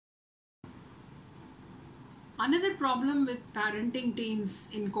Another problem with parenting teens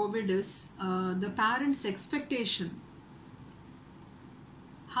in COVID is the parents' expectation,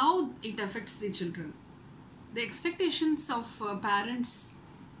 how it affects the children. The expectations of parents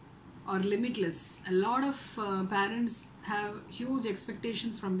are limitless. A lot of parents have huge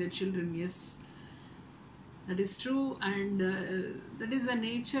expectations from their children. Yes, that is true, and that is the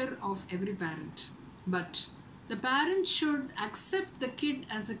nature of every parent. But the parent should accept the kid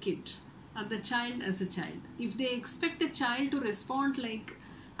as a kid or the child as a child. If they expect a child to respond like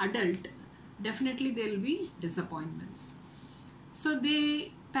adult, definitely there will be disappointments. So the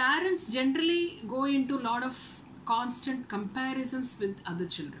parents generally go into a lot of constant comparisons with other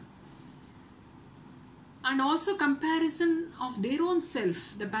children. And also comparison of their own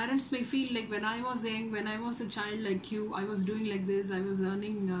self. The parents may feel like, when I was young, when I was a child like you, I was doing like this, I was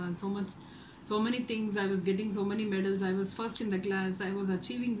earning so many things, I was getting so many medals, I was first in the class, I was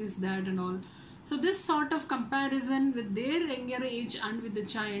achieving this, that and all. So this sort of comparison with their younger age and with the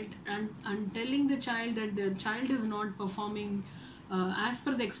child, and telling the child that the child is not performing as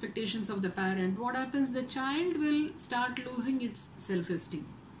per the expectations of the parent, what happens? The child will start losing its self-esteem.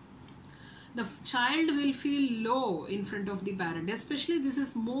 The child will feel low in front of the parent. Especially this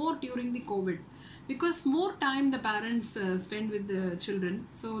is more during the COVID, because more time the parents spend with the children.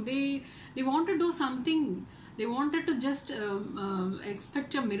 So they want to do something. They wanted to just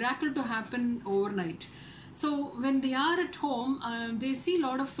expect a miracle to happen overnight. So when they are at home, they see a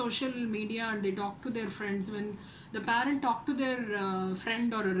lot of social media and they talk to their friends. When the parent talk to their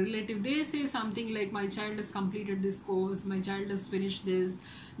friend or a relative, they say something like, my child has completed this course, my child has finished this,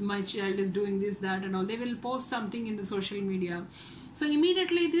 my child is doing this, that and all. They will post something in the social media. So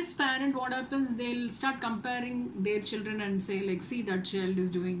immediately this parent, what happens, they'll start comparing their children and say like, see, that child is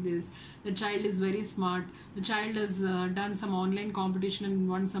doing this, the child is very smart, the child has done some online competition and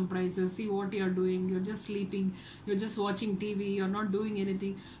won some prizes, see what you are doing, you're just sleeping, you're just watching TV, you're not doing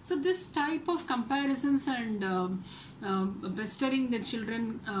anything. So this type of comparisons and pestering the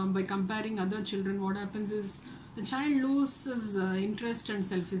children by comparing other children, what happens is the child loses interest and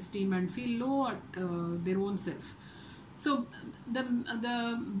self-esteem and feel low at their own self. So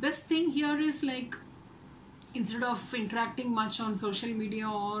the best thing here is, like, instead of interacting much on social media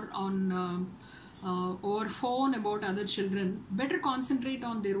or on over phone about other children, better concentrate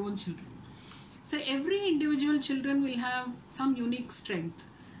on their own children. So every individual children will have some unique strength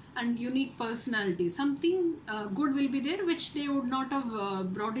and unique personality. Something good will be there which they would not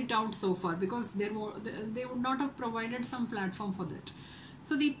have brought it out so far, because they would not have provided some platform for that.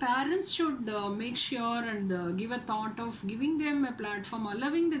 So the parents should make sure and give a thought of giving them a platform,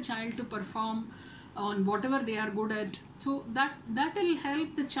 allowing the child to perform on whatever they are good at. So that will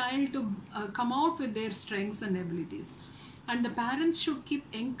help the child to come out with their strengths and abilities. And the parents should keep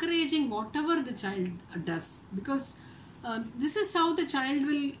encouraging whatever the child does, because this is how the child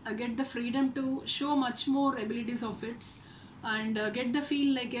will get the freedom to show much more abilities of its, and get the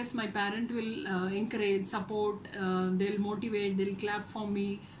feel like, yes, my parent will encourage, support, they'll motivate, they'll clap for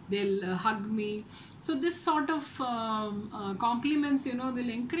me, they'll hug me. So this sort of compliments, will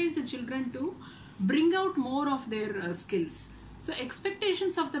encourage the children to bring out more of their skills. So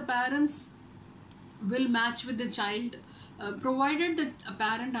expectations of the parents will match with the child, provided that a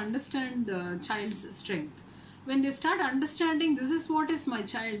parent understand the child's strength. When they start understanding, this is what is my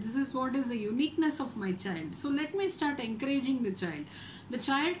child, this is what is the uniqueness of my child, so let me start encouraging the child. The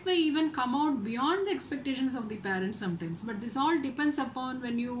child may even come out beyond the expectations of the parents sometimes, but this all depends upon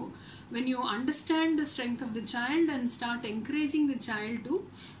when you understand the strength of the child and start encouraging the child to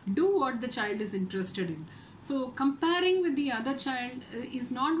do what the child is interested in. So comparing with the other child is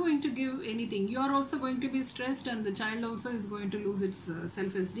not going to give anything. You are also going to be stressed, and the child also is going to lose its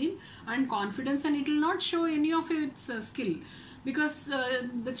self-esteem and confidence, and it will not show any of its skill, because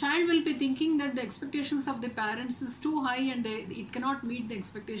the child will be thinking that the expectations of the parents is too high and it cannot meet the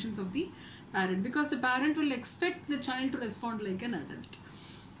expectations of the parent, because the parent will expect the child to respond like an adult.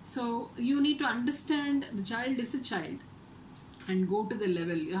 So you need to understand the child is a child and go to the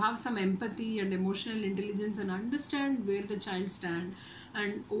level. You have some empathy and emotional intelligence and understand where the child stands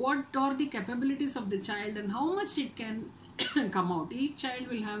and what are the capabilities of the child and how much it can come out. Each child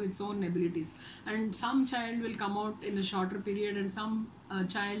will have its own abilities, and some child will come out in a shorter period, and some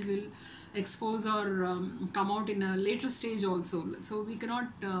child will expose or come out in a later stage also. So we cannot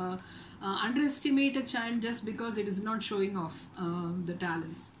underestimate a child just because it is not showing off the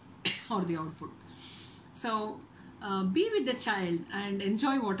talents or the output. So be with the child and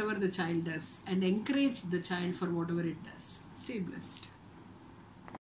enjoy whatever the child does, and encourage the child for whatever it does. Stay blessed.